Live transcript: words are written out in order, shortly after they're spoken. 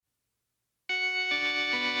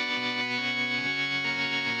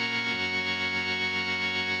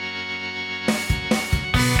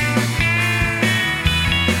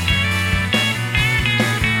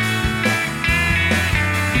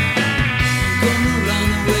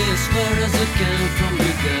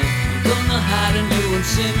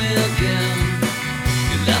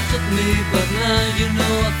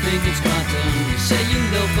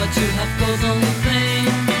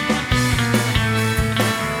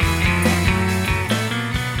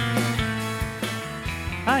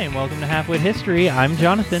and welcome to Halfwit History. I'm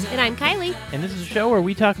Jonathan. And I'm Kylie. And this is a show where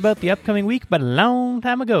we talk about the upcoming week, but a long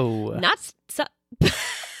time ago. Sometimes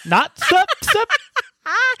not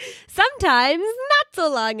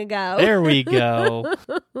so long ago. There we go.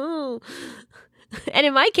 And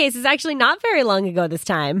in my case, it's actually not very long ago this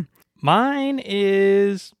time. Mine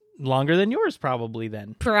is longer than yours, probably,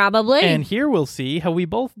 then. Probably. And here we'll see how we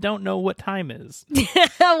both don't know what time is.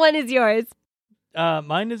 When is yours?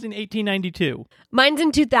 Mine is in 1892. Mine's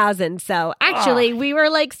in 2000, so actually we were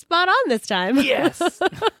like spot on this time. Yes. All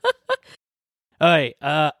right,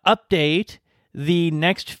 update. The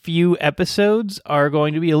next few episodes are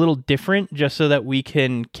going to be a little different just so that we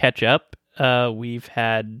can catch up. We've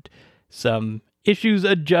had some issues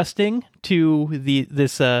adjusting to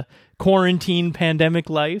this quarantine pandemic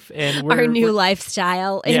life, and our new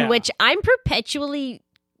lifestyle in which I'm perpetually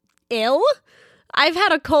ill. I've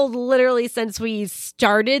had a cold literally since we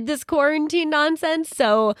started this quarantine nonsense,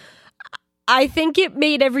 so I think it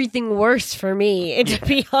made everything worse for me, to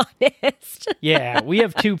be honest. Yeah, we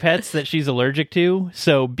have two pets that she's allergic to,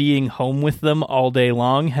 so being home with them all day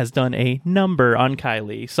long has done a number on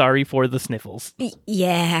Kylie. Sorry for the sniffles.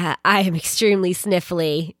 Yeah, I am extremely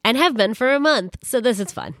sniffly and have been for a month, so this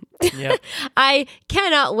is fun. Yep. I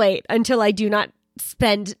cannot wait until I do not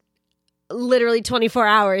spend literally 24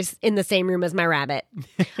 hours in the same room as my rabbit.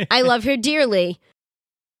 I love her dearly,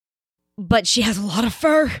 but she has a lot of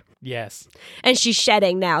fur. Yes. And she's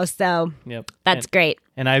shedding now, so that's great.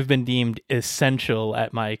 And I've been deemed essential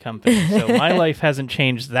at my company, so my life hasn't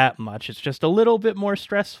changed that much. It's just a little bit more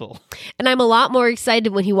stressful. And I'm a lot more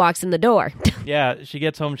excited when he walks in the door. Yeah, she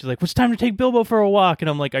gets home, she's like, "It's time to take Bilbo for a walk." And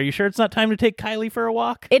I'm like, "Are you sure it's not time to take Kylie for a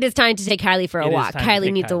walk?" It is time to take Kylie for a walk.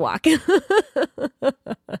 Kylie needs a walk.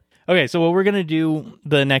 Okay, so what we're going to do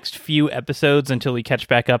the next few episodes until we catch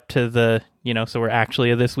back up to the, so we're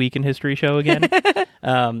actually a This Week in History show again,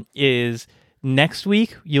 is next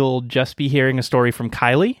week you'll just be hearing a story from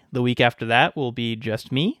Kylie. The week after that will be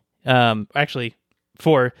just me. Actually,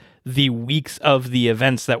 for the weeks of the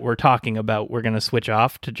events that we're talking about, we're going to switch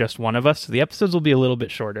off to just one of us. So the episodes will be a little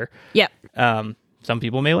bit shorter. Yep. Some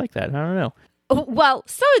people may like that. I don't know. Well,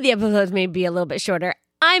 some of the episodes may be a little bit shorter.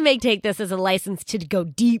 I may take this as a license to go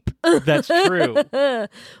deep. That's true.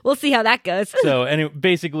 We'll see how that goes. So,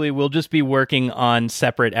 basically, we'll just be working on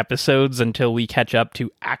separate episodes until we catch up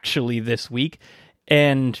to actually this week.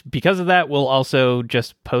 And because of that, we'll also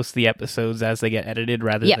just post the episodes as they get edited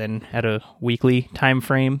rather than at a weekly time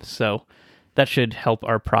frame. So that should help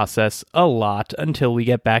our process a lot until we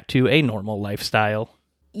get back to a normal lifestyle.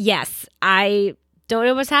 Yes, I don't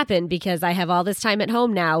know what's happened because I have all this time at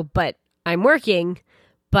home now, but I'm working.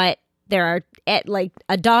 But there are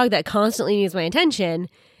a dog that constantly needs my attention.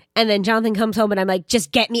 And then Jonathan comes home and I'm like,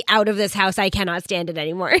 just get me out of this house. I cannot stand it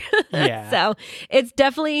anymore. Yeah. So it's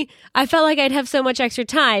definitely, I felt like I'd have so much extra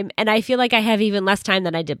time. And I feel like I have even less time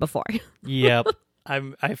than I did before. Yep.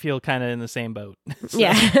 I feel kind of in the same boat. So.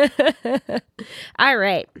 Yeah. All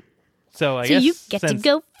right. So I guess you get to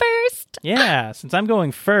go first. Yeah, since I'm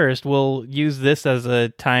going first, we'll use this as a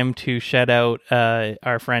time to shout out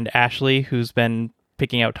our friend Ashley, who's been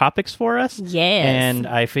picking out topics for us. Yes. And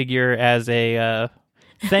I figure as a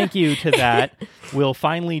thank you to that, we'll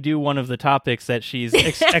finally do one of the topics that she's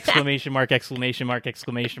exclamation mark,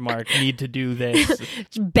 need to do this.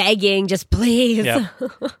 Begging, just please.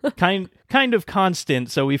 Yep. Kind of constant,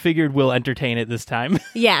 so we figured we'll entertain it this time.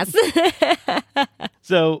 Yes.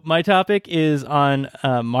 So my topic is on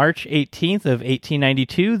March 18th of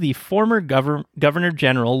 1892, the former Governor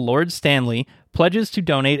General, Lord Stanley, pledges to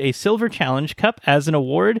donate a Silver Challenge Cup as an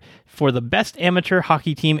award for the best amateur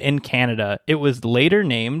hockey team in Canada. It was later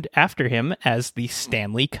named after him as the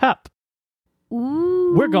Stanley Cup.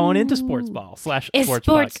 Ooh. We're going into sports ball / sports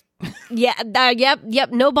buck. Yeah,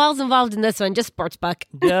 yep. No balls involved in this one, just sports buck.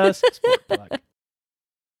 Just sports buck.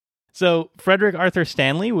 So, Frederick Arthur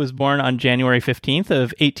Stanley was born on January 15th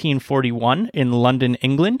of 1841 in London,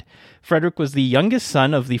 England. Frederick was the youngest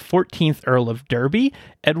son of the 14th Earl of Derby,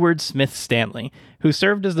 Edward Smith Stanley, who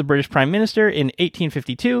served as the British Prime Minister in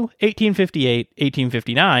 1852, 1858,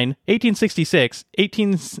 1859, 1866,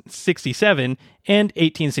 1867, and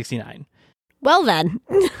 1869. Well then.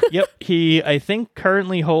 Yep, he, I think,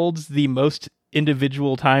 currently holds the most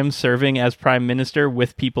individual time serving as Prime Minister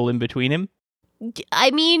with people in between him. I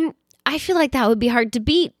mean, I feel like that would be hard to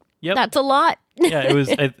beat. Yep. That's a lot. Yeah,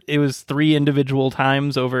 it was 3 individual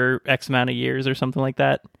times over X amount of years or something like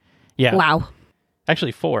that. Yeah. Wow.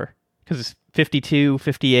 Actually 4, because it's 52,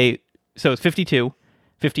 58. So it's 52,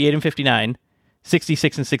 58 and 59,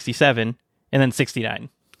 66 and 67, and then 69.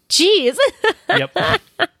 Jeez. Yep.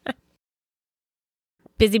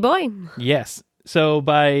 Busy boy. Yes. So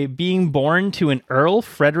by being born to an earl,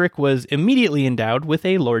 Frederick was immediately endowed with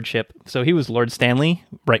a lordship. So he was Lord Stanley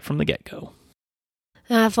right from the get-go.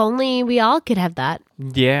 If only we all could have that.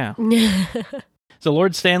 Yeah. So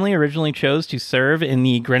Lord Stanley originally chose to serve in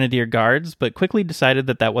the Grenadier Guards, but quickly decided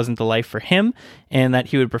that that wasn't the life for him and that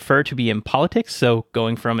he would prefer to be in politics, so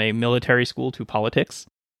going from a military school to politics.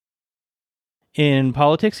 In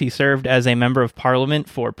politics, he served as a member of Parliament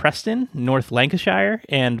for Preston, North Lancashire,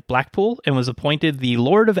 and Blackpool, and was appointed the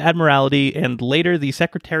Lord of Admiralty and later the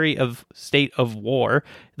Secretary of State of War,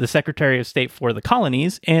 the Secretary of State for the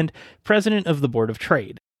Colonies, and President of the Board of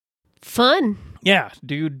Trade. Fun. Yeah,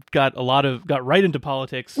 dude got right into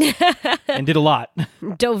politics and did a lot.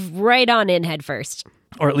 Dove right on in head first.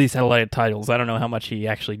 Or at least had a lot of titles. I don't know how much he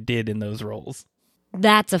actually did in those roles.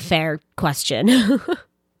 That's a fair question.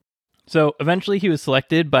 So eventually he was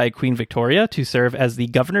selected by Queen Victoria to serve as the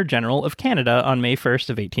Governor General of Canada on May 1st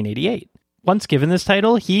of 1888. Once given this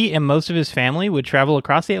title, he and most of his family would travel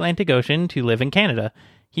across the Atlantic Ocean to live in Canada.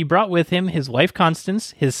 He brought with him his wife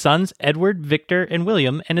Constance, his sons Edward, Victor, and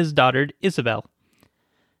William, and his daughter Isabel.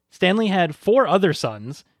 Stanley had 4 other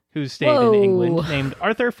sons who stayed in England, named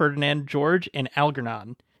Arthur, Ferdinand, George, and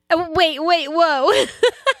Algernon. Wait, whoa.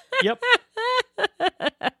 Yep.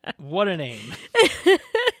 What a name.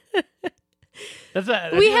 That's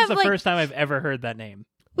the first time I've ever heard that name.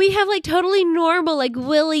 We have totally normal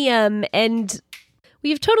William, and we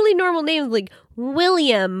have totally normal names like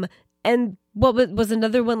William, and what was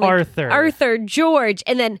another one? Arthur, George,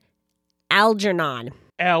 and then Algernon.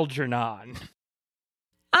 All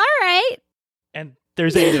right. And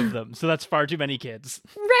there's 8 of them, so that's far too many kids.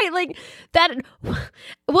 Right, that. What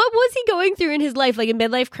was he going through in his life, a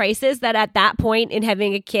midlife crisis, that at that point in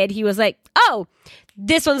having a kid, he was like, oh,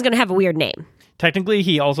 this one's going to have a weird name. Technically,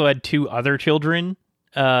 he also had 2 other children,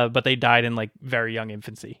 but they died in very young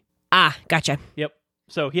infancy. Ah, gotcha. Yep.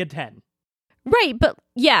 So he had 10. Right, but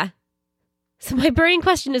yeah. So my burning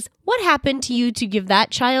question is, what happened to you to give that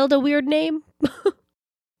child a weird name?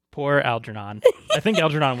 Poor Algernon. I think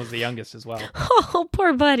Algernon was the youngest as well. Oh,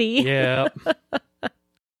 poor buddy. Yeah.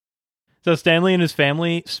 So Stanley and his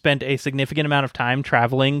family spent a significant amount of time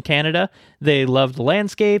traveling Canada. They loved the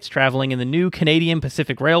landscapes, traveling in the new Canadian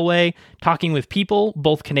Pacific Railway, talking with people,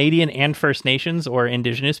 both Canadian and First Nations or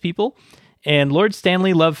Indigenous people. And Lord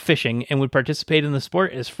Stanley loved fishing and would participate in the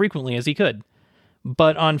sport as frequently as he could.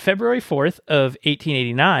 But on February 4th of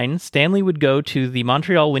 1889, Stanley would go to the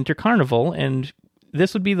Montreal Winter Carnival, and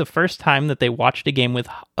this would be the first time that they watched a game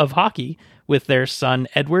of hockey with their son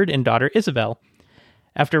Edward and daughter Isabel.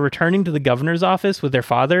 After returning to the governor's office with their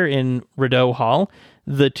father in Rideau Hall,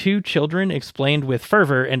 the 2 children explained with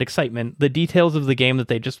fervor and excitement the details of the game that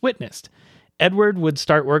they just witnessed. Edward would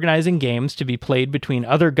start organizing games to be played between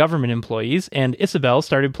other government employees, and Isabel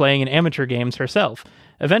started playing in amateur games herself,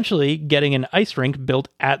 eventually getting an ice rink built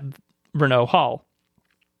at Rideau Hall.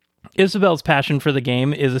 Isabel's passion for the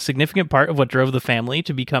game is a significant part of what drove the family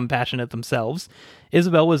to become passionate themselves.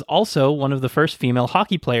 Isabel was also one of the first female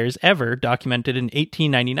hockey players ever documented in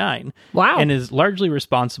 1899. Wow. And is largely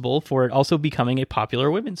responsible for it also becoming a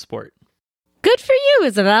popular women's sport. Good for you,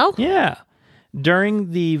 Isabel. Yeah.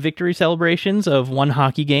 During the victory celebrations of one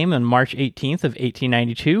hockey game on March 18th of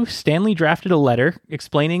 1892, Stanley drafted a letter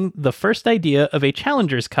explaining the first idea of a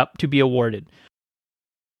Challengers Cup to be awarded.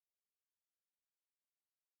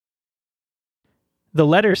 The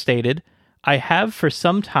letter stated, "I have for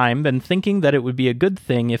some time been thinking that it would be a good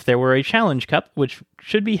thing if there were a Challenge Cup which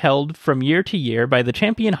should be held from year to year by the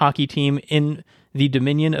champion hockey team in the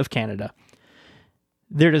Dominion of Canada.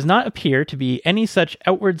 There does not appear to be any such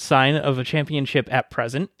outward sign of a championship at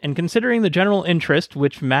present, and considering the general interest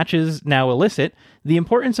which matches now elicit, the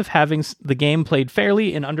importance of having the game played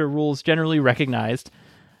fairly and under rules generally recognized,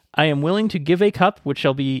 I am willing to give a cup which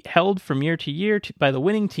shall be held from year to year by the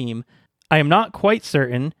winning team. I am not quite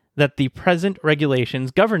certain that the present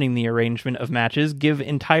regulations governing the arrangement of matches give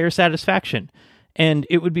entire satisfaction, and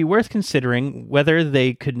it would be worth considering whether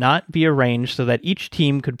they could not be arranged so that each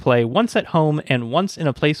team could play once at home and once in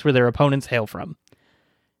a place where their opponents hail from."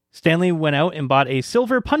 Stanley went out and bought a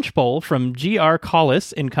silver punch bowl from G.R.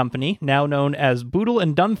 Collis and Company, now known as Boodle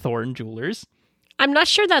and Dunthorne Jewelers. I'm not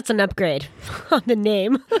sure that's an upgrade on the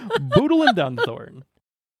name. Boodle and Dunthorne.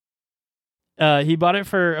 He bought it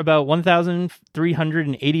for about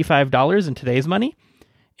 $1,385 in today's money.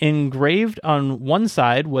 Engraved on one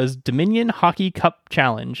side was Dominion Hockey Cup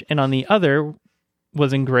Challenge, and on the other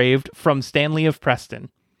was engraved From Stanley of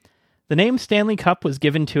Preston. The name Stanley Cup was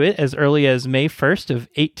given to it as early as May 1st of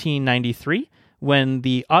 1893, when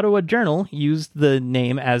the Ottawa Journal used the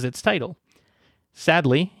name as its title.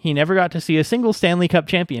 Sadly, he never got to see a single Stanley Cup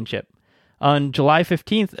championship. On July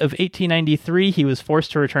 15th of 1893, he was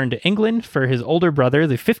forced to return to England, for his older brother,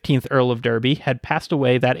 the 15th Earl of Derby, had passed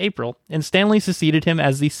away that April, and Stanley succeeded him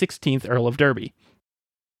as the 16th Earl of Derby.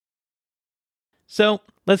 So,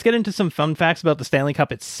 let's get into some fun facts about the Stanley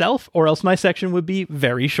Cup itself, or else my section would be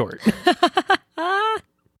very short.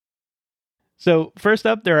 So, first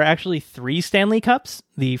up, there are actually 3 Stanley Cups.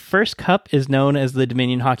 The first cup is known as the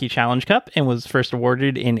Dominion Hockey Challenge Cup and was first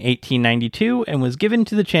awarded in 1892 and was given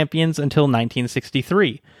to the champions until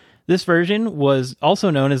 1963. This version was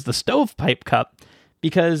also known as the Stovepipe Cup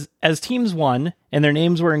because as teams won and their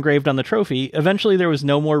names were engraved on the trophy, eventually there was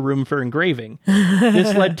no more room for engraving.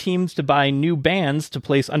 This led teams to buy new bands to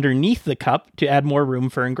place underneath the cup to add more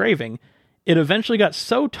room for engraving. It eventually got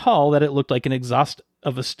so tall that it looked like an exhaust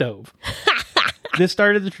of a stove. This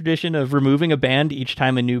started the tradition of removing a band each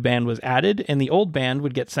time a new band was added, and the old band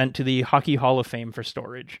would get sent to the Hockey Hall of Fame for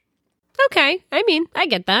storage. Okay, I mean, I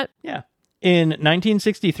get that. Yeah. In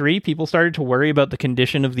 1963, people started to worry about the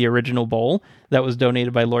condition of the original bowl that was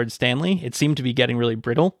donated by Lord Stanley. It seemed to be getting really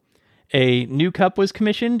brittle. A new cup was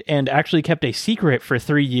commissioned and actually kept a secret for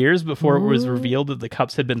 3 years before it was revealed that the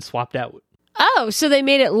cups had been swapped out. Oh, so they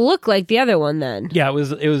made it look like the other one then. Yeah, it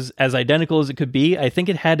was as identical as it could be. I think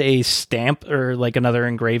it had a stamp or like another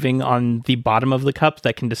engraving on the bottom of the cup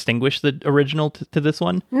that can distinguish the original to this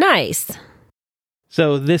one. Nice.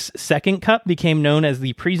 So this second cup became known as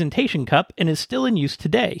the Presentation Cup and is still in use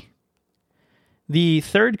today. The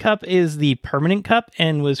third cup is the Permanent Cup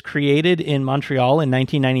and was created in Montreal in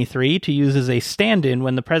 1993 to use as a stand-in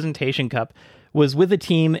when the Presentation Cup was with a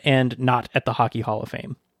team and not at the Hockey Hall of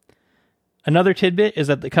Fame. Another tidbit is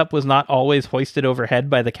that the cup was not always hoisted overhead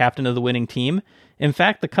by the captain of the winning team. In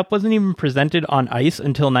fact, the cup wasn't even presented on ice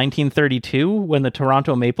until 1932 when the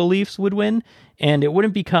Toronto Maple Leafs would win, and it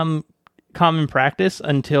wouldn't become common practice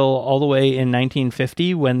until all the way in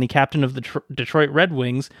 1950 when the captain of the Detroit Red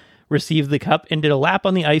Wings received the cup and did a lap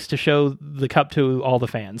on the ice to show the cup to all the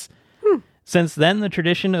fans. Since then, the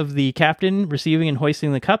tradition of the captain receiving and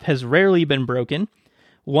hoisting the cup has rarely been broken.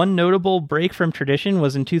 One notable break from tradition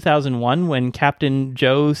was in 2001 when Captain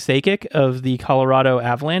Joe Sakic of the Colorado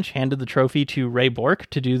Avalanche handed the trophy to Ray Bourque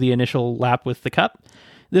to do the initial lap with the cup.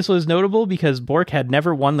 This was notable because Bourque had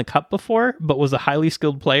never won the cup before, but was a highly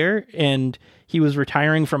skilled player, and he was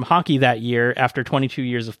retiring from hockey that year after 22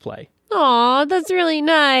 years of play. Aw, that's really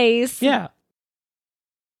nice. Yeah.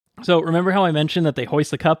 So remember how I mentioned that they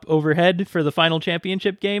hoist the cup overhead for the final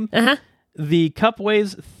championship game? Uh-huh. The cup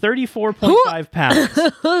weighs 34.5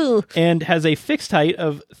 pounds and has a fixed height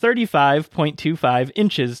of 35.25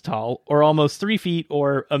 inches tall, or almost 3 feet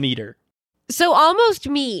or a meter. So almost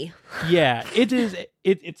me. Yeah, it is.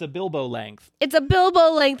 It's a Bilbo length. It's a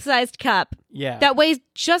Bilbo length-sized cup. Yeah. That weighs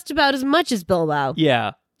just about as much as Bilbo.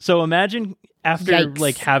 Yeah. So imagine after Yikes.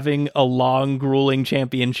 like having a long, grueling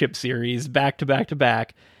championship series back to back to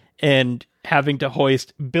back and having to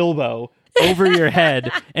hoist Bilbo over your head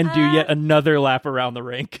and do yet another lap around the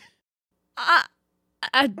rink.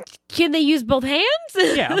 Can they use both hands?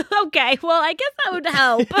 Yeah. Okay, well, I guess that would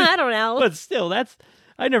help. I don't know. But still,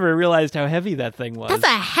 I never realized how heavy that thing was. That's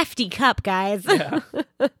a hefty cup, guys. Yeah.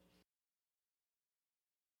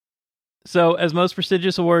 So, as most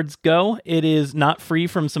prestigious awards go, it is not free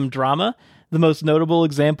from some drama. The most notable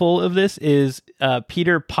example of this is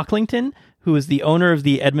Peter Pocklington, who is the owner of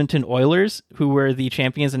the Edmonton Oilers, who were the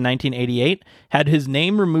champions in 1988, had his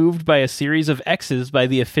name removed by a series of X's by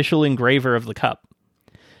the official engraver of the cup.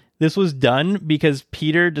 This was done because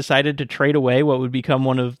Peter decided to trade away what would become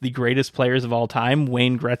one of the greatest players of all time,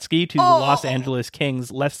 Wayne Gretzky, to the Los Angeles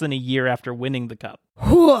Kings less than a year after winning the cup.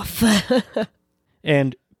 Woof.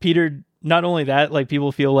 And Peter, not only that, like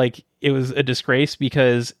people feel like it was a disgrace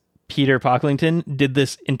because Peter Pocklington did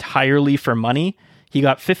this entirely for money. He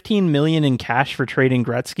got $15 million in cash for trading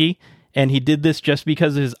Gretzky, and he did this just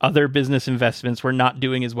because his other business investments were not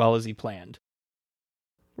doing as well as he planned.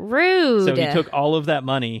 Rude. So he took all of that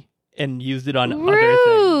money and used it on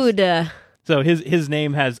other things. So his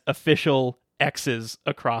name has official X's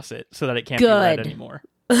across it so that it can't be read anymore.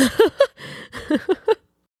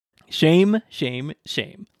 Shame, shame,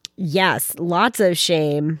 shame. Yes, lots of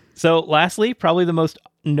shame. So lastly, probably the most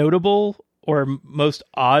notable or most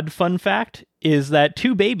odd fun fact is that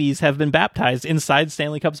 2 babies have been baptized inside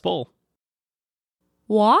Stanley Cup's bowl.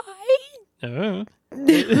 Why?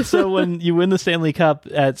 So when you win the Stanley Cup,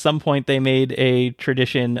 at some point they made a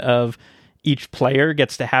tradition of each player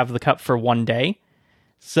gets to have the cup for 1 day.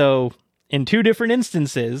 So in 2 different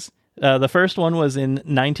instances, the first one was in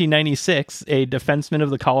 1996, a defenseman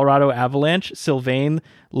of the Colorado Avalanche, Sylvain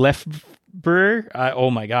Lefebvre.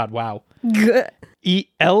 Oh my God, wow. Lefebvre.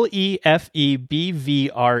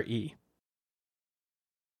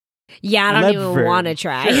 Yeah, I don't even want to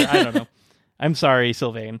try. Sure, I don't know. I'm sorry,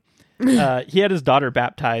 Sylvain. He had his daughter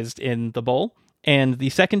baptized in the bowl. And the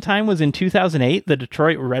second time was in 2008. The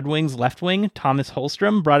Detroit Red Wings left wing, Thomas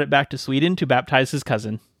Holstrom, brought it back to Sweden to baptize his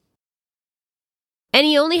cousin. And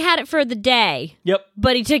he only had it for the day. Yep.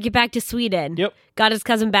 But he took it back to Sweden. Yep. Got his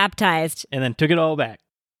cousin baptized. And then took it all back.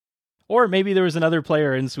 Or maybe there was another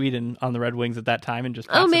player in Sweden on the Red Wings at that time and just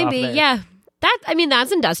passed it off there. Yeah.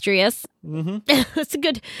 That's industrious. Mm-hmm. That's a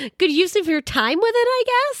good use of your time with it, I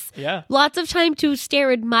guess. Yeah. Lots of time to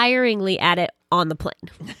stare admiringly at it on the plane.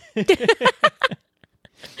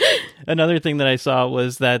 Another thing that I saw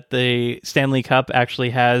was that the Stanley Cup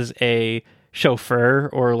actually has a chauffeur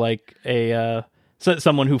or like a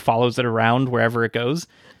someone who follows it around wherever it goes.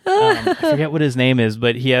 I forget what his name is,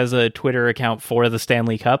 but he has a Twitter account for the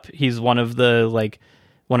Stanley Cup. He's one of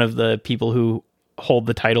the people who hold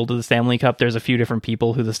the title to the Stanley Cup. There's a few different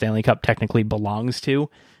people who the Stanley Cup technically belongs to,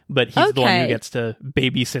 but he's the one who gets to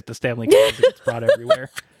babysit the Stanley Cup as it gets brought everywhere.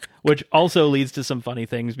 Which also leads to some funny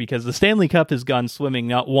things because the Stanley Cup has gone swimming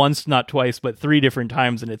not once, not twice, but 3 different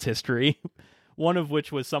times in its history. One of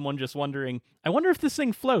which was someone just wondering, I wonder if this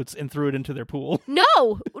thing floats, and threw it into their pool. No,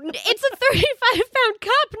 it's a 35-pound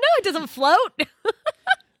cup. No, it doesn't float.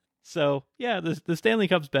 So, yeah, the Stanley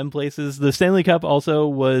Cup's been places. The Stanley Cup also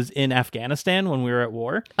was in Afghanistan when we were at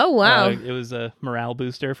war. Oh, wow. It was a morale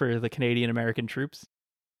booster for the Canadian-American troops.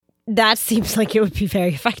 That seems like it would be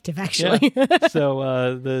very effective, actually. Yeah.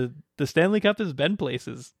 So the Stanley Cup has been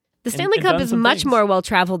places. The Stanley Cup is much more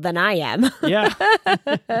well-traveled than I am. Yeah.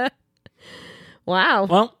 Wow.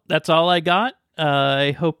 Well, that's all I got.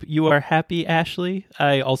 I hope you are happy, Ashley.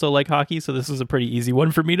 I also like hockey, so this is a pretty ezy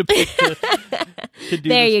one for me to pick to do.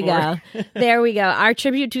 There you go. There we go. Our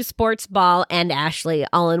tribute to sports, ball, and Ashley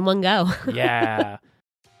all in one go. Yeah.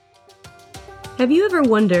 Have you ever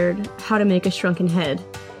wondered how to make a shrunken head?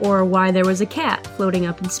 Or why there was a cat floating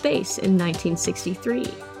up in space in 1963?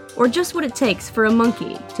 Or just what it takes for a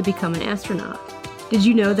monkey to become an astronaut? Did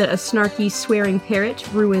you know that a snarky, swearing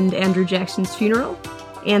parrot ruined Andrew Jackson's funeral?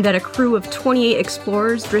 And that a crew of 28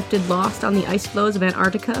 explorers drifted lost on the ice floes of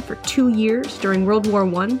Antarctica for 2 years during World War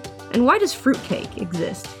I? And why does fruitcake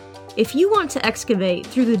exist? If you want to excavate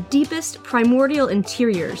through the deepest, primordial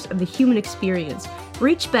interiors of the human experience,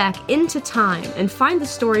 reach back into time and find the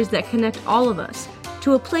stories that connect all of us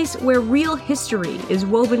to a place where real history is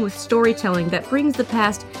woven with storytelling that brings the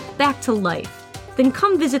past back to life, then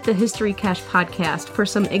come visit the History Cache podcast for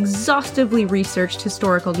some exhaustively researched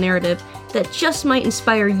historical narrative that just might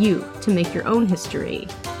inspire you to make your own history.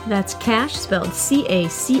 That's Cache spelled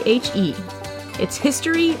C-A-C-H-E. It's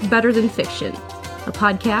history better than fiction, a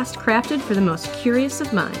podcast crafted for the most curious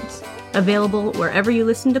of minds. Available wherever you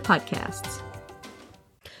listen to podcasts.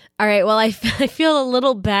 All right, well, I feel a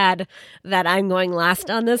little bad that I'm going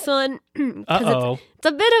last on this one. Uh-oh. It's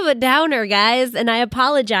a bit of a downer, guys, and I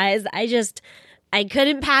apologize. I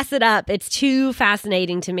couldn't pass it up. It's too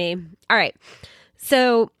fascinating to me. All right,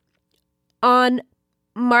 so on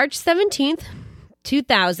March 17th,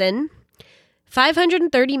 2000,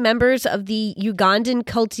 530 members of the Ugandan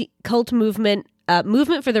cult movement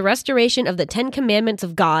for the restoration of the 10 Commandments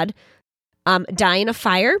of God die in a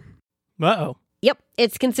fire. Uh-oh. Yep.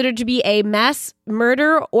 It's considered to be a mass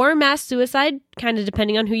murder or mass suicide, kind of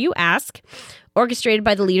depending on who you ask, orchestrated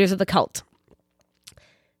by the leaders of the cult.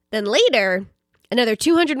 Then later, another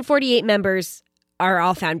 248 members are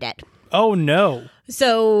all found dead. Oh, no.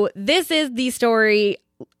 So this is the story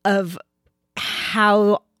of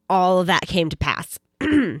how all of that came to pass.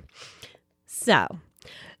 So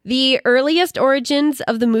the earliest origins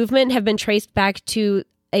of the movement have been traced back to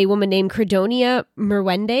a woman named Credonia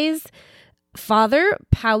Merwendes, father,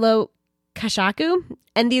 Paulo Kashaku,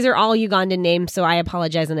 and these are all Ugandan names, so I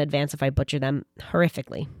apologize in advance if I butcher them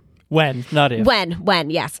horrifically. When, not if. When,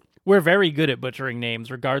 yes. We're very good at butchering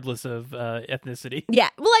names, regardless of ethnicity. Yeah,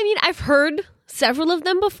 well, I mean, I've heard several of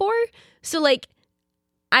them before, so, like,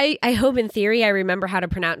 I hope in theory I remember how to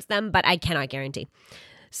pronounce them, but I cannot guarantee.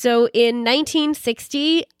 So, in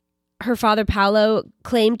 1960, her father, Paulo,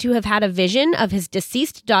 claimed to have had a vision of his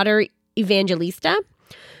deceased daughter, Evangelista,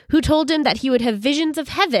 who told him that he would have visions of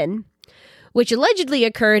heaven, which allegedly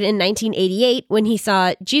occurred in 1988 when he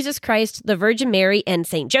saw Jesus Christ, the Virgin Mary, and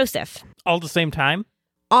St. Joseph. All at the same time?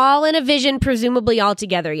 All in a vision, presumably all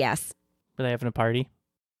together, yes. Were they having a party?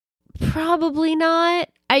 Probably not.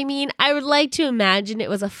 I mean, I would like to imagine it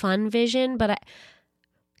was a fun vision, but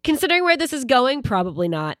considering where this is going, probably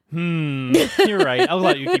not. You're right. I'll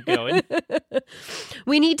let you keep going.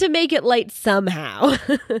 We need to make it light somehow.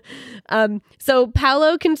 So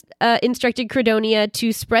Paulo instructed Credonia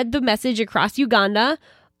to spread the message across Uganda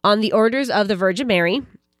on the orders of the Virgin Mary.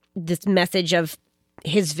 this message of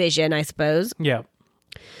his vision, I suppose. Yeah.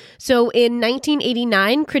 So in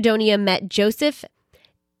 1989, Credonia met Joseph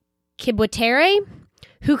Kibwetere,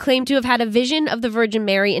 who claimed to have had a vision of the Virgin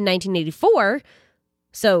Mary in 1984,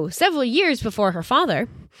 so several years before her father.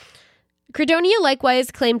 Credonia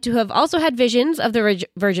likewise claimed to have also had visions of the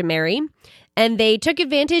Virgin Mary, and they took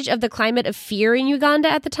advantage of the climate of fear in Uganda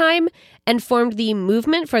at the time and formed the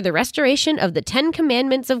Movement for the Restoration of the Ten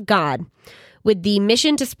Commandments of God, with the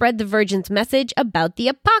mission to spread the Virgin's message about the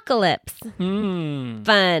apocalypse.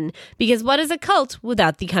 Fun, because what is a cult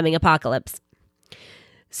without the coming apocalypse?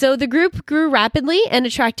 So the group grew rapidly and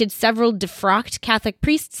attracted several defrocked Catholic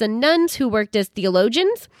priests and nuns who worked as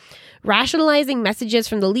theologians, rationalizing messages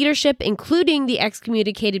from the leadership, including the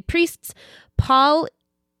excommunicated priests Paul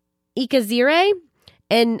Ikazire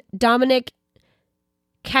and Dominic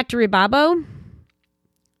Kataribabo.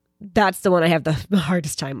 That's the one I have the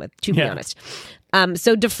hardest time with, to be honest.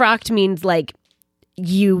 So defrocked means like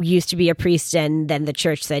you used to be a priest and then the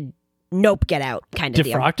church said, nope, get out, kind of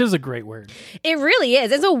deal. Defrocked is a great word. It really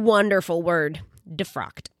is. It's a wonderful word,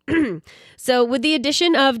 defrocked. So with the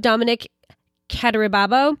addition of Dominic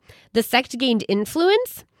Kataribabo, the sect gained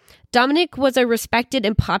influence. Dominic was a respected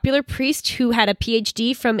and popular priest who had a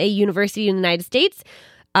PhD from a university in the United States.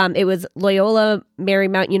 It was Loyola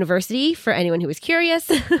Marymount University, for anyone who was curious.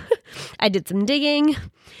 I did some digging.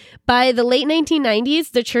 By the late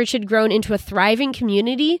 1990s, the church had grown into a thriving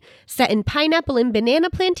community set in pineapple and banana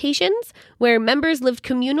plantations, where members lived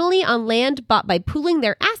communally on land bought by pooling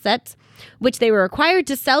their assets, which they were required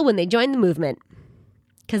to sell when they joined the movement.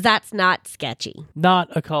 Because that's not sketchy. Not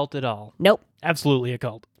a cult at all. Nope. Absolutely a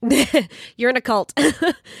cult. You're in a cult.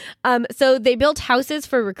 So they built houses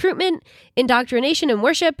for recruitment, indoctrination, and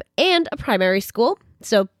worship, and a primary school.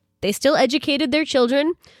 So they still educated their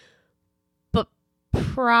children, but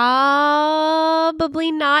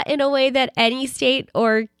probably not in a way that any state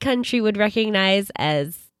or country would recognize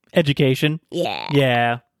as education. Yeah.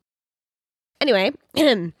 Yeah. Anyway,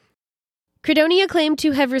 Credonia claimed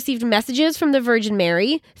to have received messages from the Virgin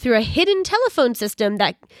Mary through a hidden telephone system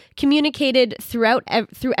that communicated through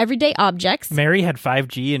everyday objects. Mary had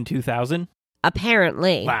 5G in 2000?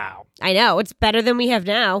 Apparently. Wow. I know. It's better than we have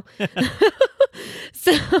now.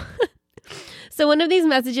 So one of these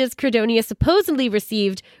messages Credonia supposedly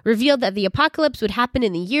received revealed that the apocalypse would happen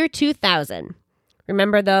in the year 2000.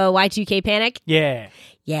 Remember the Y2K panic? Yeah.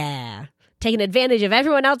 Yeah. Taking advantage of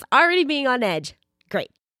everyone else already being on edge. Great.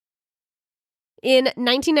 In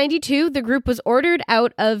 1992, the group was ordered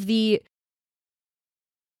out of the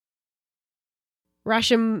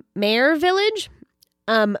Rashamare village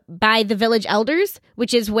by the village elders,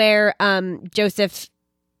 which is where Joseph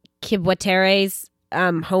Kibwetere's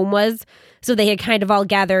home was. So they had kind of all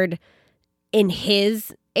gathered in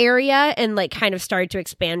his area and like kind of started to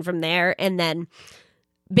expand from there. And then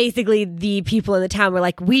basically the people in the town were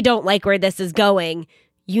like, we don't like where this is going.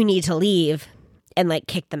 You need to leave, and like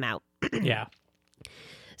kick them out. Yeah.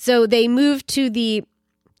 So they moved to the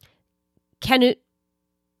Kanungu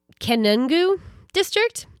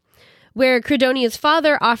district, where Credonia's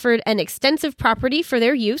father offered an extensive property for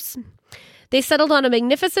their use. They settled on a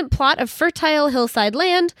magnificent plot of fertile hillside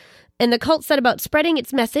land, and the cult set about spreading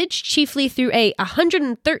its message chiefly through a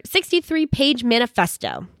 163-page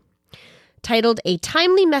manifesto titled A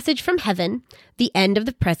Timely Message from Heaven, The End of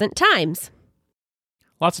the Present Times.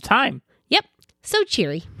 Lots of time. Yep, so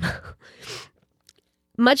cheery.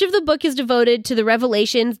 Much of the book is devoted to the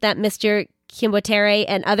revelations that Mr. Kibwetere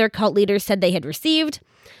and other cult leaders said they had received.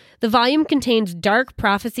 The volume contains dark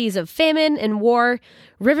prophecies of famine and war,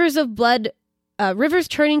 rivers of blood, rivers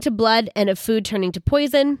turning to blood, and of food turning to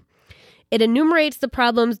poison. It enumerates the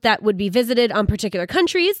problems that would be visited on particular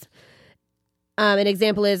countries. An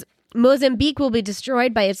example is Mozambique will be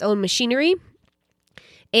destroyed by its own machinery,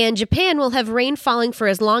 and Japan will have rain falling for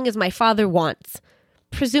as long as my father wants.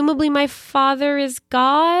 Presumably my father is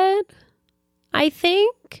God, I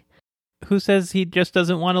think. Who says he just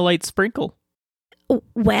doesn't want a light sprinkle?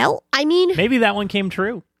 Well, I mean... Maybe that one came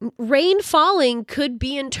true. Rain falling could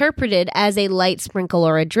be interpreted as a light sprinkle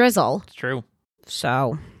or a drizzle. It's true.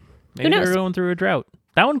 So, maybe who knows? they're going through a drought.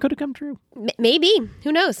 That one could have come true. Maybe.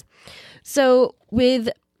 Who knows? So, with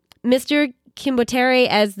Mr. Kibwetere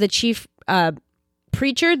as the chief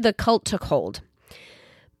preacher, the cult took hold.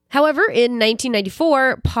 However, in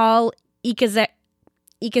 1994, Paul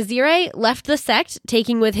Ikazire left the sect,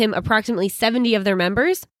 taking with him approximately 70 of their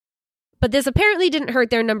members. But this apparently didn't hurt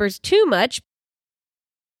their numbers too much,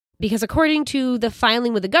 because according to the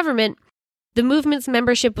filing with the government, the movement's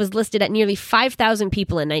membership was listed at nearly 5,000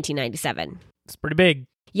 people in 1997. It's pretty big.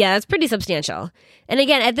 Yeah, that's pretty substantial. And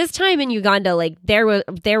again, at this time in Uganda, like there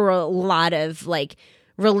were a lot of like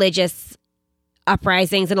religious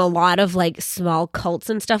uprisings and a lot of like small cults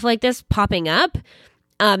and stuff like this popping up.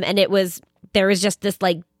 And there was just this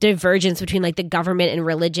like divergence between like the government and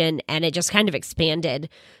religion, and it just kind of expanded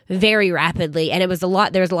very rapidly. And there was a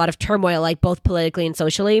lot of turmoil, like both politically and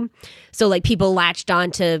socially. So like people latched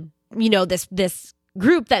on to, this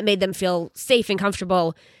group that made them feel safe and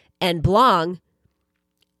comfortable and belong.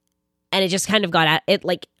 And it just kind of got out. It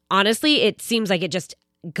like, honestly, it seems like it just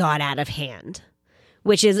got out of hand,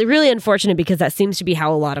 which is really unfortunate because that seems to be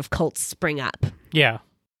how a lot of cults spring up. Yeah.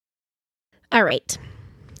 All right.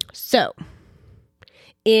 So,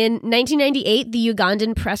 in 1998, the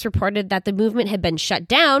Ugandan press reported that the movement had been shut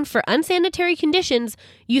down for unsanitary conditions,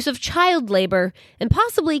 use of child labor, and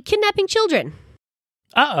possibly kidnapping children.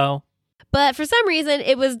 Uh-oh. But for some reason,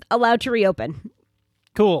 it was allowed to reopen.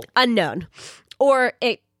 Cool. Unknown. Or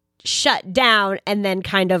it shut down and then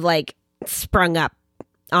kind of like sprung up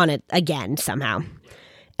on it again somehow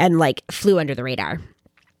and like flew under the radar.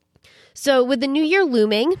 So with the new year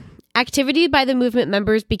looming, activity by the movement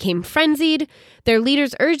members became frenzied. Their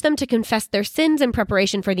leaders urged them to confess their sins in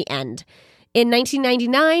preparation for the end. In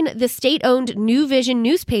 1999, the state-owned New Vision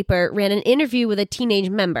newspaper ran an interview with a teenage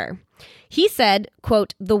member. He said,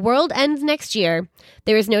 quote, "The world ends next year.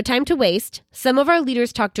 There is no time to waste. Some of our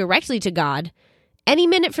leaders talk directly to God. Any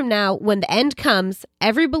minute from now, when the end comes,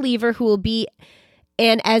 every believer who will be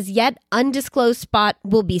an as yet undisclosed spot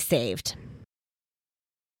will be saved."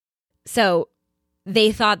 So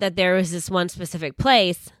they thought that there was this one specific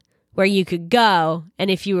place where you could go, and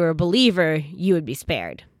if you were a believer, you would be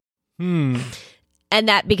spared. And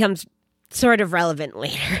that becomes sort of relevant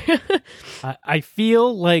later. I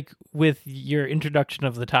feel like with your introduction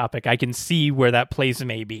of the topic, I can see where that place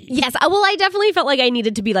may be. Yes. Well, I definitely felt like I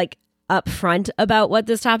needed to be like upfront about what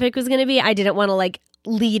this topic was going to be. I didn't want to like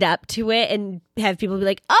lead up to it and have people be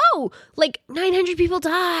like, oh, like 900 people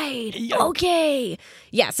died. Yeah. Okay.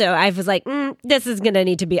 Yeah. So I was like, this is going to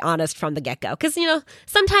need to be honest from the get-go. Because,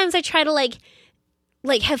 sometimes I try to like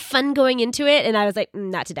have fun going into it. And I was like,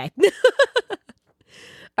 not today.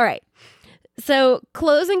 All right. So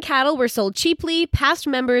clothes and cattle were sold cheaply. Past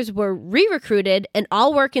members were re-recruited and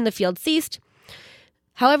all work in the field ceased.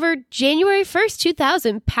 However, January 1st,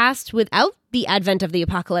 2000 passed without the advent of the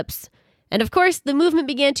apocalypse. And of course, the movement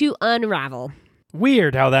began to unravel.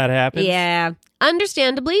 Weird how that happens. Yeah.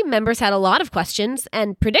 Understandably, members had a lot of questions,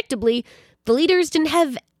 and predictably, the leaders didn't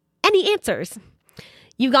have any answers.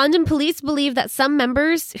 Ugandan police believe that some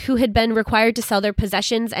members who had been required to sell their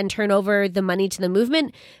possessions and turn over the money to the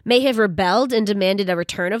movement may have rebelled and demanded a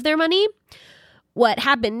return of their money. What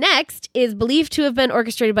happened next is believed to have been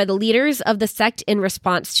orchestrated by the leaders of the sect in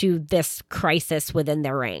response to this crisis within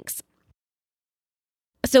their ranks.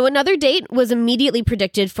 So another date was immediately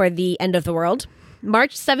predicted for the end of the world.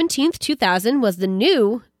 March 17th, 2000 was the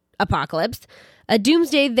new apocalypse. A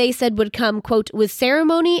doomsday they said would come, quote, with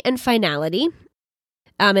ceremony and finality.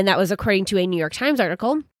 And that was according to a New York Times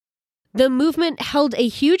article. The movement held a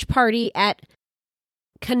huge party at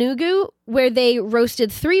Kanugu where they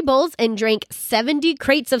roasted 3 bulls and drank 70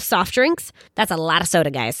 crates of soft drinks. That's a lot of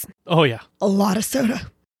soda, guys. Oh, yeah. A lot of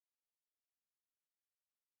soda.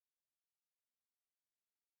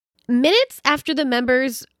 Minutes after the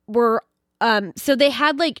members were, so they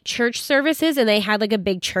had like church services and they had like a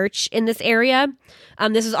big church in this area.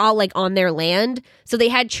 This is all like on their land. So they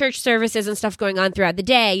had church services and stuff going on throughout the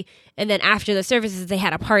day. And then after the services, they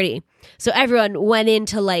had a party. So everyone went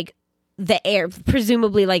into like the air,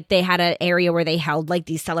 presumably like they had an area where they held like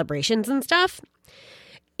these celebrations and stuff.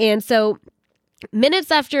 And so minutes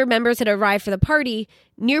after members had arrived for the party,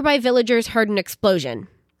 nearby villagers heard an explosion.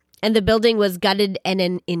 And the building was gutted in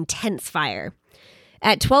an intense fire.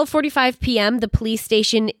 At 12:45 p.m., the police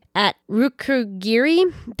station at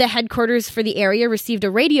Rukugiri, the headquarters for the area, received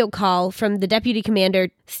a radio call from the deputy commander,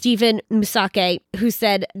 Stephen Musake, who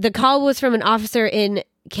said the call was from an officer in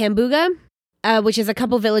Kambuga, which is a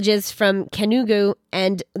couple villages from Kanugu,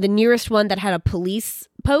 and the nearest one that had a police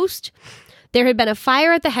post. There had been a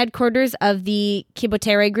fire at the headquarters of the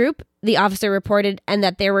Kibotere group, the officer reported, and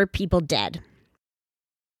that there were people dead.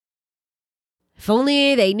 If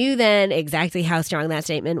only they knew then exactly how strong that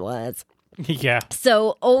statement was. Yeah.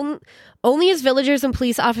 So only as villagers and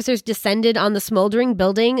police officers descended on the smoldering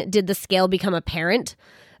building did the scale become apparent.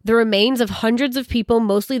 The remains of hundreds of people,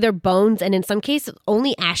 mostly their bones and in some cases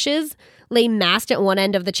only ashes, lay massed at one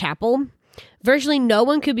end of the chapel. Virtually no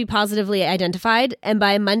one could be positively identified, and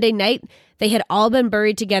by Monday night, they had all been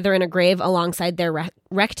buried together in a grave alongside their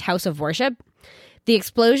wrecked house of worship. The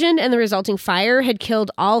explosion and the resulting fire had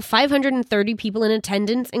killed all 530 people in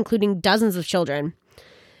attendance, including dozens of children.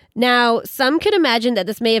 Now, some could imagine that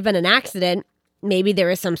this may have been an accident. Maybe there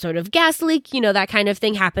was some sort of gas leak. You know, that kind of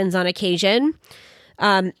thing happens on occasion.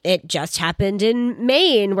 It just happened in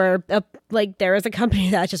Maine where there was a company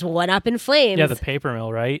that just went up in flames. Yeah, the paper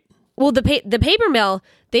mill, right? Well, the paper mill,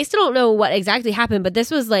 they still don't know what exactly happened, but this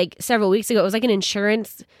was like several weeks ago. It was like an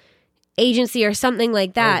insurance agency or something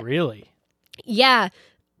like that. Oh, really? Yeah.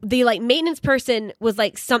 The maintenance person was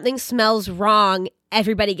like, something smells wrong.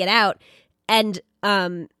 Everybody get out. And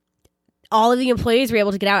all of the employees were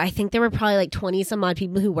able to get out. I think there were probably 20 some odd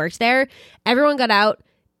people who worked there. Everyone got out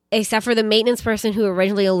except for the maintenance person who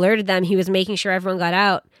originally alerted them. He was making sure everyone got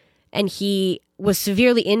out, and he was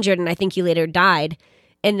severely injured, and I think he later died.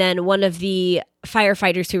 And then one of the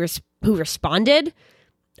firefighters who responded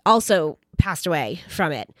also passed away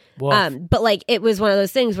from it. But it was one of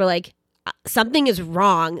those things where something is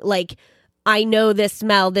wrong. I know this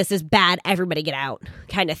smell. This is bad. Everybody get out,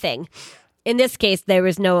 kind of thing. In this case, there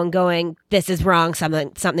was no one going, this is wrong.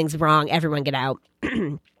 Something's wrong. Everyone get out.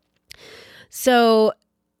 So,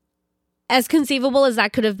 as conceivable as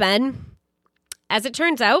that could have been, as it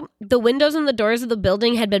turns out, the windows and the doors of the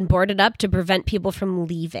building had been boarded up to prevent people from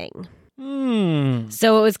leaving.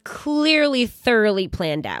 So it was clearly thoroughly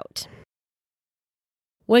planned out,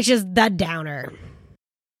 which is the downer.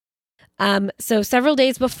 So several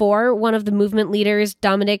days before, one of the movement leaders,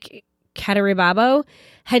 Dominic Cataribabo,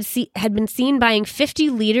 had been seen buying 50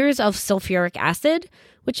 liters of sulfuric acid,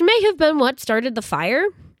 which may have been what started the fire,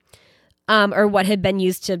 or what had been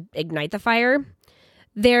used to ignite the fire.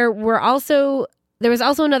 There was also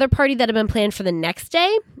another party that had been planned for the next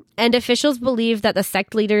day, and officials believe that the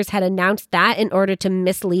sect leaders had announced that in order to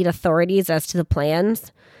mislead authorities as to the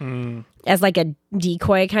plans, as a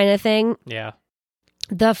decoy kind of thing. Yeah.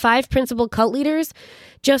 The 5 principal cult leaders,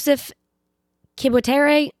 Joseph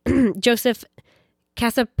Kibutere, Joseph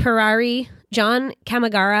Casaperari, John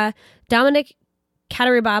Camagara, Dominic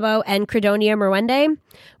Cataribabo, and Credonia Merwende,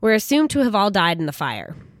 were assumed to have all died in the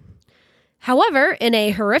fire. However, in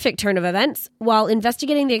a horrific turn of events, while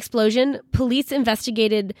investigating the explosion, police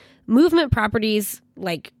investigated movement properties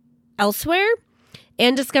elsewhere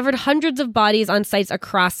and discovered hundreds of bodies on sites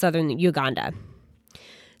across southern Uganda.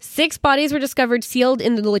 6 bodies were discovered sealed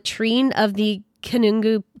in the latrine of the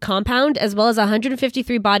Kanungu compound, as well as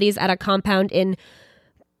 153 bodies at a compound in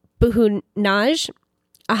Buhunaj,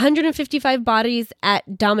 155 bodies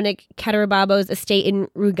at Dominic Cataribabo's estate in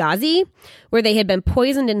Rugazi, where they had been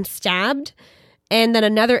poisoned and stabbed, and then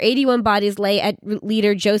another 81 bodies lay at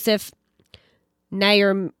leader Joseph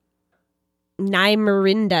Naimarinda's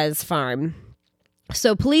farm.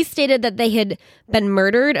 So police stated that they had been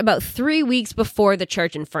murdered about 3 weeks before the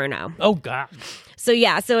church inferno. Oh, God. So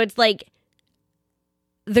it's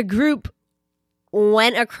the group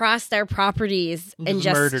went across their properties and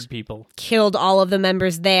just murdered people, killed all of the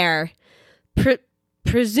members there.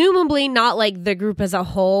 Presumably not the group as a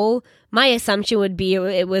whole. My assumption would be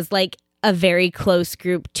it was a very close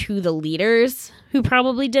group to the leaders who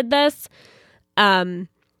probably did this.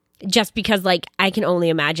 Just because I can only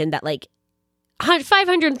imagine that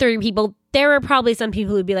 530 people, there are probably some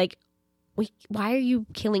people who'd be why are you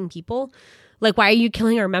killing people? Why are you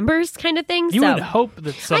killing our members kind of thing? You would hope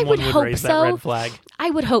that someone would raise that red flag.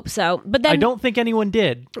 I would hope so. But then I don't think anyone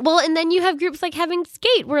did. Well, and then you have groups like Heaven's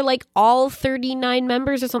Gate where all 39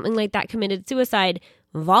 members or something like that committed suicide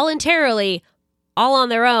voluntarily, all on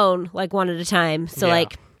their own, one at a time. So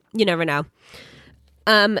you never know.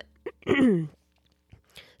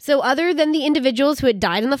 So other than the individuals who had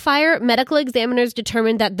died in the fire, medical examiners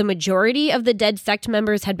determined that the majority of the dead sect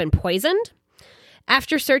members had been poisoned.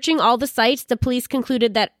 After searching all the sites, the police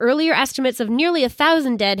concluded that earlier estimates of nearly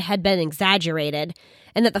 1,000 dead had been exaggerated,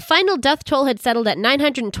 and that the final death toll had settled at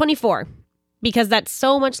 924, because that's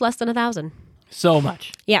so much less than 1,000. So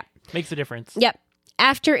much. Yeah. Makes a difference. Yep.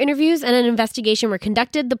 After interviews and an investigation were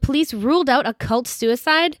conducted, the police ruled out a cult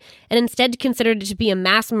suicide and instead considered it to be a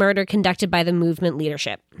mass murder conducted by the movement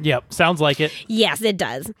leadership. Yep, sounds like it. Yes, it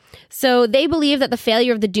does. So they believe that the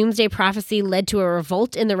failure of the Doomsday Prophecy led to a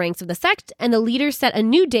revolt in the ranks of the sect, and the leaders set a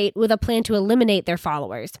new date with a plan to eliminate their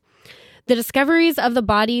followers. The discoveries of the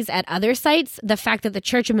bodies at other sites, the fact that the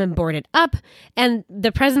church had been boarded up, and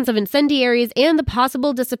the presence of incendiaries and the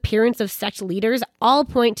possible disappearance of sect leaders all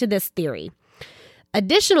point to this theory.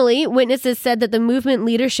 Additionally, witnesses said that the movement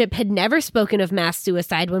leadership had never spoken of mass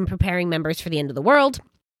suicide when preparing members for the end of the world.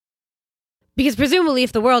 Because presumably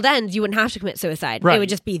if the world ends, you wouldn't have to commit suicide. Right. It would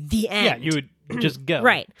just be the end. Yeah, you would just go.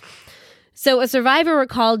 Right. So a survivor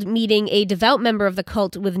recalled meeting a devout member of the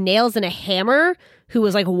cult with nails and a hammer who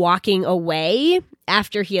was walking away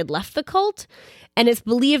after he had left the cult. And it's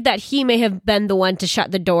believed that he may have been the one to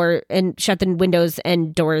shut the windows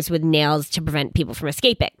and doors with nails to prevent people from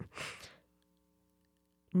escaping.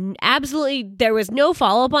 Absolutely, there was no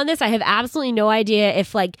follow-up on this. I have absolutely no idea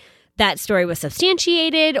if that story was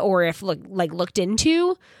substantiated or if looked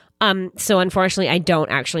into. So unfortunately, I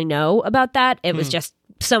don't actually know about that. It was just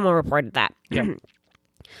someone reported that. Yeah.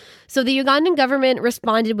 So the Ugandan government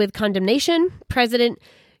responded with condemnation. President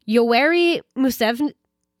Yoweri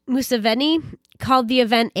Museveni called the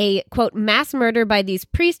event a, quote, mass murder by these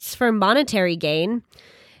priests for monetary gain.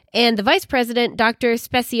 And the vice president, Dr.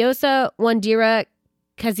 Speciosa Wandira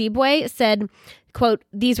Kazibwe, said, quote,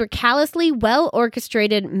 these were callously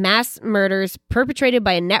well-orchestrated mass murders perpetrated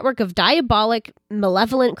by a network of diabolic,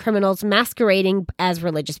 malevolent criminals masquerading as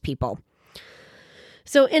religious people.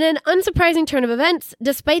 So in an unsurprising turn of events,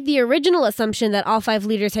 despite the original assumption that all 5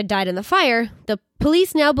 leaders had died in the fire, the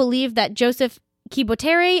police now believe that Joseph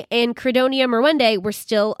Kibotere and Credonia Murwende were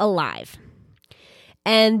still alive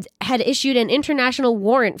and had issued an international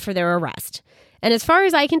warrant for their arrest. And as far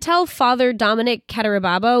as I can tell, Father Dominic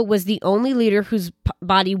Katarababo was the only leader whose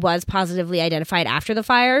body was positively identified after the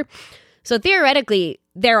fire. So theoretically,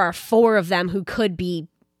 there are 4 of them who could be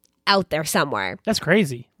out there somewhere. That's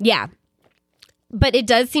crazy. Yeah. But it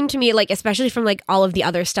does seem to me especially from all of the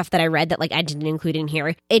other stuff that I read that I didn't include in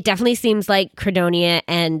here, it definitely seems like Credonia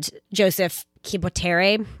and Joseph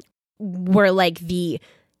Kibotere were the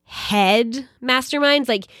head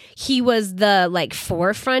masterminds. He was the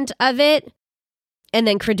forefront of it. And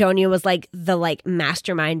then Credonia was the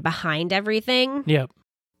mastermind behind everything. Yep.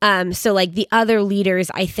 So the other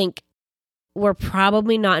leaders, I think, were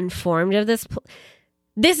probably not informed of this.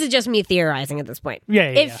 This is just me theorizing at this point. Yeah.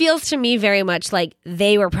 It feels to me very much like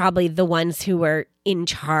they were probably the ones who were in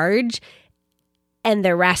charge, and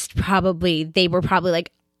the rest they were probably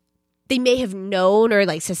they may have known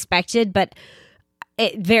or suspected, but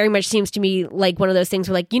it very much seems to me like one of those things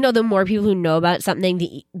where the more people who know about something,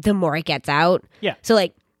 the more it gets out. Yeah. So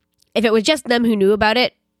if it was just them who knew about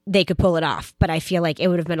it, they could pull it off. But I feel like it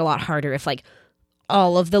would have been a lot harder if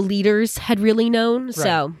all of the leaders had really known. Right.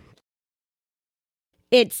 So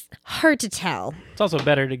it's hard to tell. It's also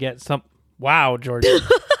better to get some... Wow, Jordan.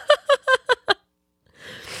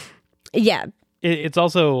 Yeah. It's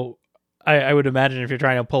also... I would imagine if you're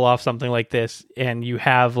trying to pull off something like this and you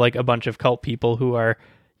have a bunch of cult people who are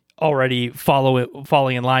already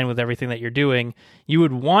falling in line with everything that you're doing, you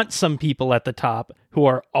would want some people at the top who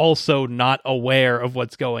are also not aware of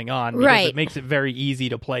what's going on. Because right. It makes it very easy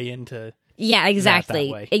to play into... Yeah, exactly.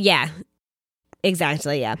 That way. Yeah.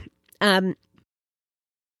 Exactly, yeah.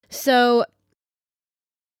 So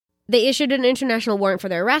they issued an international warrant for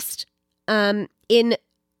their arrest. In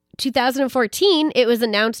 2014, it was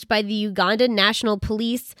announced by the Ugandan National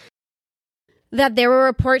Police that there were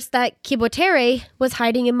reports that Kibotere was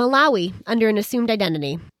hiding in Malawi under an assumed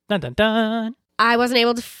identity. Dun, dun, dun. I wasn't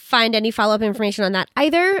able to find any follow-up information on that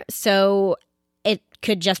either, so it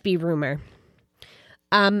could just be rumor.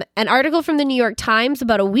 An article from the New York Times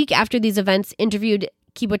about a week after these events interviewed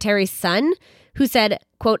Kibotere's son, who said,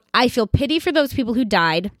 quote, I feel pity for those people who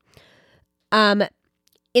died.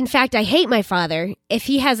 In fact, I hate my father. If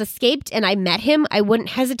he has escaped and I met him, I wouldn't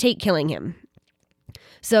hesitate killing him.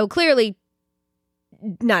 So clearly,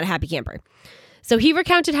 not a happy camper. So he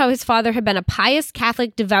recounted how his father had been a pious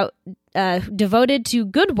Catholic devoted to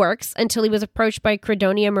good works until he was approached by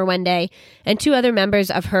Credonia Murwende and 2 other members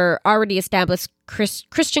of her already established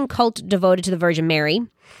Christian cult devoted to the Virgin Mary.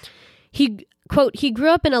 He, quote, he grew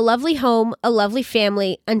up in a lovely home, a lovely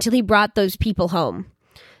family, until he brought those people home,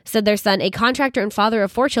 said their son, a contractor and father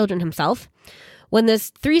of 4 children himself. When the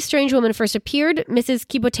 3 strange women first appeared, Mrs.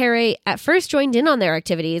 Kibotere at first joined in on their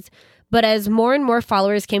activities, but as more and more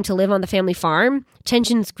followers came to live on the family farm,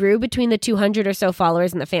 tensions grew between the 200 or so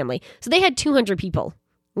followers in the family. So they had 200 people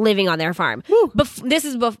living on their farm. This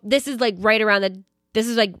is right around this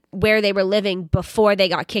is where they were living before they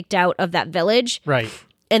got kicked out of that village. Right.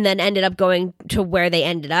 And then ended up going to where they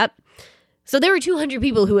ended up. So there were 200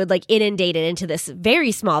 people who had inundated into this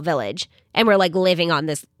very small village and were living on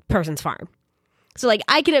this person's farm. So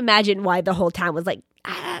I can imagine why the whole town was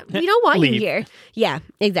we don't want you here. Yeah,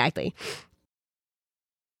 exactly.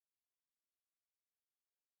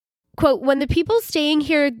 Quote, when the people staying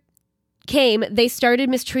here came, they started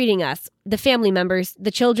mistreating us, the family members, the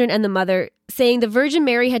children, and the mother, saying the Virgin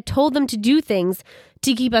Mary had told them to do things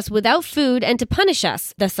to keep us without food and to punish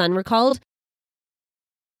us, the son recalled.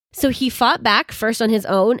 So he fought back, first on his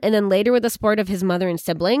own, and then later with the support of his mother and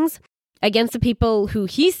siblings, against the people who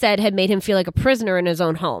he said had made him feel like a prisoner in his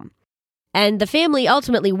own home. And the family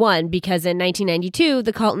ultimately won because in 1992,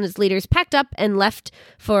 the cult and its leaders packed up and left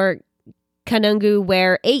for Kanungu,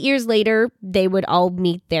 where 8 years later, they would all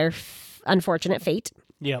meet their unfortunate fate.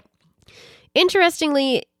 Yep.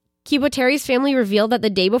 Interestingly, Kiboteri's family revealed that the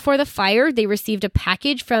day before the fire, they received a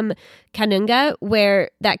package from Kanunga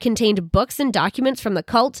that contained books and documents from the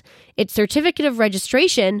cult, its certificate of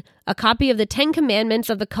registration, a copy of the 10 Commandments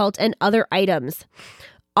of the cult, and other items.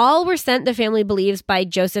 All were sent, the family believes, by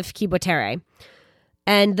Joseph Kibotere.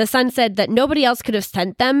 And the son said that nobody else could have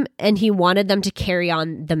sent them, and he wanted them to carry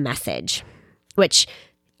on the message, which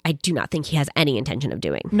I do not think he has any intention of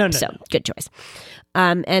doing. No. Good choice.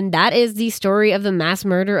 And that is the story of the mass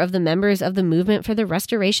murder of the members of the movement for the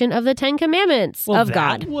restoration of the 10 Commandments of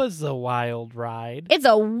God. That was a wild ride. It is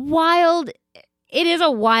a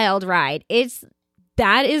wild ride.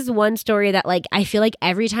 That is one story that, like, I feel like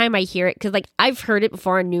every time I hear it, because, like, I've heard it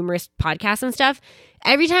before on numerous podcasts and stuff.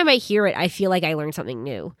 Every time I hear it, I feel like I learned something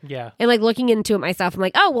new. Yeah. And, like, looking into it myself, I'm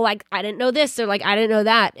like, oh, well, like, I didn't know this, or, like, I didn't know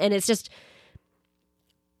that. And it's just,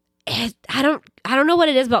 I don't know what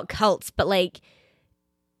it is about cults, but, like,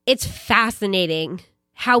 it's fascinating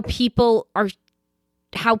how people are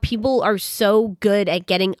so good at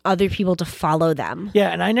getting other people to follow them. Yeah,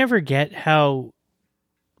 and I never get how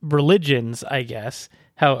religions, I guess,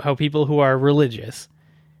 how people who are religious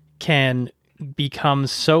can become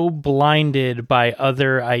so blinded by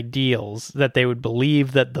other ideals that they would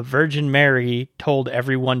believe that the Virgin Mary told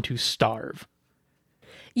everyone to starve.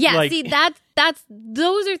 Yeah, Like, see,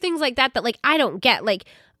 those are things like that like I don't get. Like,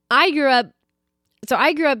 I grew up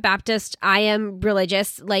Baptist. I am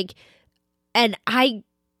religious, like, and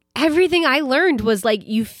everything I learned was like,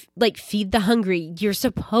 you feed the hungry. You're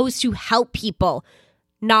supposed to help people,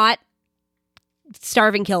 not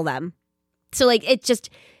starve and kill them. So, like, it's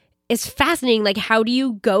fascinating. Like, how do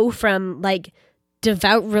you go from, like,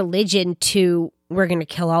 devout religion to we're going to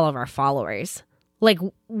kill all of our followers? Like,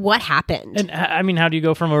 what happened? And I mean, how do you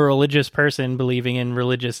go from a religious person believing in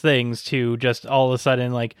religious things to just all of a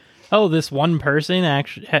sudden, like, oh, this one person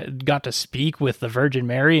actually got to speak with the Virgin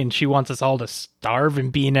Mary and she wants us all to starve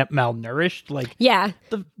and be malnourished? Like, yeah.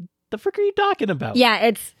 The frick are you talking about? Yeah,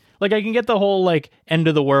 it's... Like, I can get the whole, like, end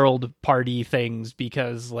of the world party things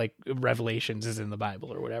because, like, Revelations is in the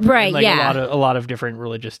Bible or whatever. Right, and, like, yeah. A lot of different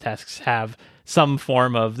religious texts have some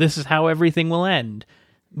form of, this is how everything will end.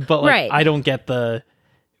 But, like, right. I don't get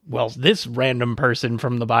this random person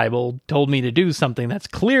from the Bible told me to do something that's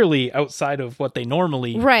clearly outside of what they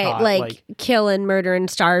normally taught. Like, kill and murder and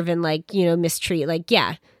starve and, like, you know, mistreat. Like,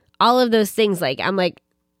 yeah, all of those things. Like, I'm like,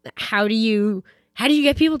 how do you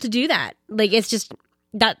get people to do that? Like, it's just...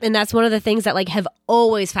 And that's one of the things that, like, have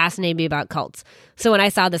always fascinated me about cults. So when I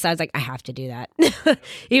saw this, I was like, I have to do that.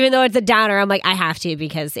 Even though it's a downer, I'm like, I have to,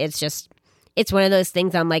 because it's one of those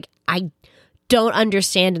things I'm like, I don't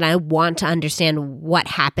understand, and I want to understand what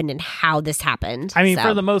happened and how this happened. I mean,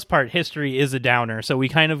 for the most part, history is a downer, so we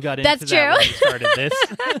kind of got into That's that true. when we started this.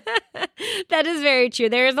 That is very true.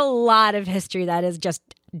 There is a lot of history that is just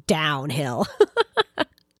downhill.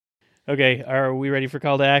 Okay, are we ready for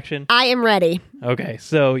call to action? I am ready. Okay,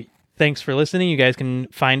 so thanks for listening. You guys can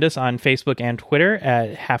find us on Facebook and Twitter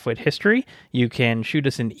at Halfwit History. You can shoot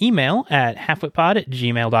us an email at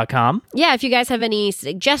halfwitpod@gmail.com. Yeah, if you guys have any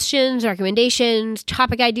suggestions, recommendations,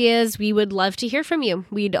 topic ideas, we would love to hear from you.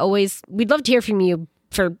 We'd love to hear from you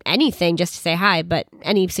for anything, just to say hi, but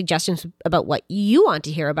any suggestions about what you want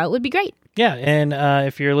to hear about would be great. Yeah, and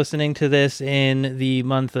if you're listening to this in the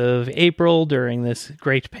month of April during this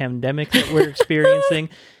great pandemic that we're experiencing,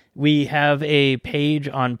 we have a page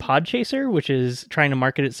on Podchaser, which is trying to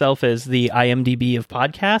market itself as the IMDb of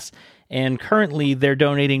podcasts. And currently, they're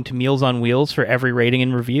donating to Meals on Wheels for every rating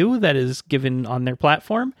and review that is given on their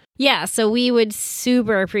platform. Yeah, so we would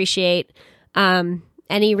super appreciate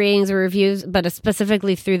any ratings or reviews, but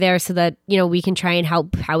specifically through there so that, you know, we can try and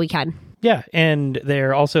help how we can. Yeah, and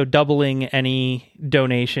they're also doubling any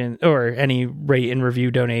donation or any rate and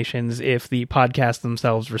review donations if the podcast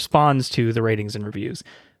themselves responds to the ratings and reviews,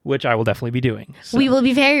 which I will definitely be doing. So. We will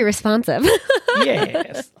be very responsive.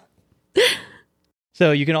 Yes.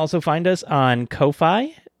 So you can also find us on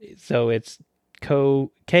Ko-Fi. So it's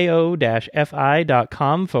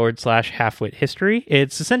ko-fi.com/halfwit history.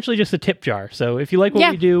 It's essentially just a tip jar. So if you like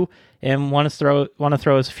what we do and want to throw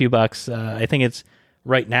us a few bucks, I think it's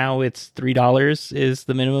right now it's $3 is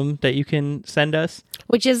the minimum that you can send us,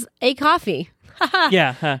 which is a coffee.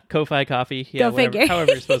 Yeah, Ko-Fi coffee. Yeah, Go figure.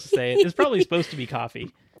 However you're supposed to say it. It's probably supposed to be coffee.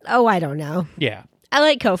 Oh, I don't know. Yeah. I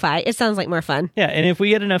like Ko-Fi. It sounds like more fun. Yeah, and if we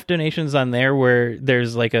get enough donations on there where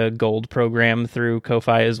there's like a gold program through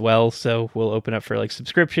Ko-Fi as well, so we'll open up for like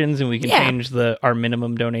subscriptions and we can change our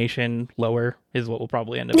minimum donation lower is what we'll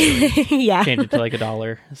probably end up doing. Yeah. Change it to like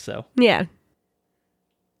 $1. So yeah.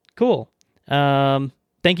 Cool.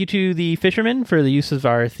 Thank you to the Fishermen for the use of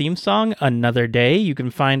our theme song, Another Day. You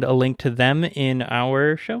can find a link to them in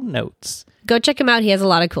our show notes. Go check him out. He has a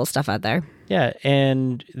lot of cool stuff out there. Yeah,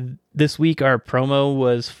 and this week our promo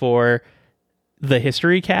was for the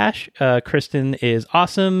History Cache. Kristen is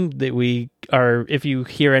awesome. If you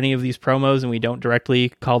hear any of these promos and we don't directly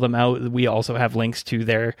call them out, we also have links to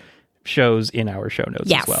their shows in our show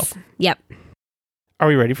notes as well. Yep. Are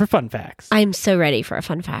we ready for fun facts? I'm so ready for a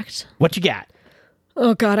fun fact. What you got?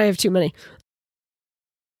 Oh God, I have too many.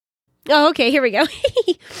 Oh, okay, here we go.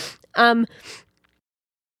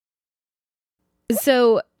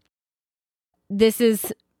 So this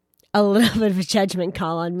is a little bit of a judgment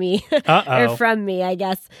call on me. Or from me, I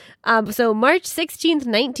guess. So March 16th,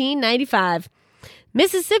 1995,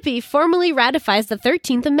 Mississippi formally ratifies the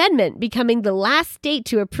 13th Amendment, becoming the last state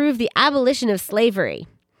to approve the abolition of slavery.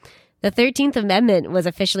 The 13th Amendment was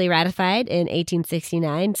officially ratified in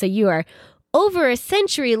 1869, so you are over a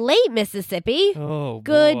century late, Mississippi. Oh,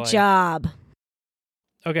 good job.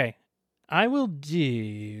 Okay, I will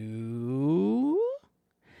do...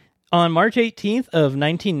 On March 18th of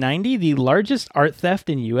 1990, the largest art theft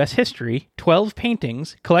in U.S. history, 12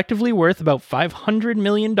 paintings, collectively worth about $500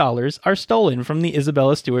 million, are stolen from the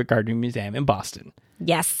Isabella Stewart Gardner Museum in Boston.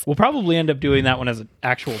 Yes. We'll probably end up doing that one as an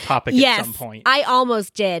actual topic at some point. I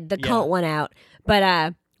almost did. The cult went out.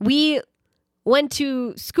 But we went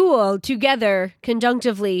to school together,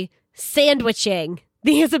 conjunctively, sandwiching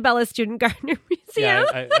the Isabella Stewart Gardner Museum.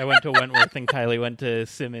 Yeah, I went to Wentworth and Kylie went to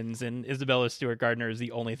Simmons, and Isabella Stewart Gardner is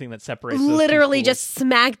the only thing that separates those literally two schools. Just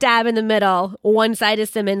smack dab in the middle. One side is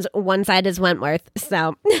Simmons, one side is Wentworth.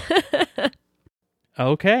 So,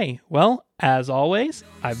 okay. Well, as always,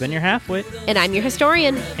 I've been your halfwit. And I'm your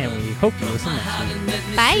historian. And we hope you listen next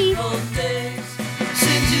week. Bye.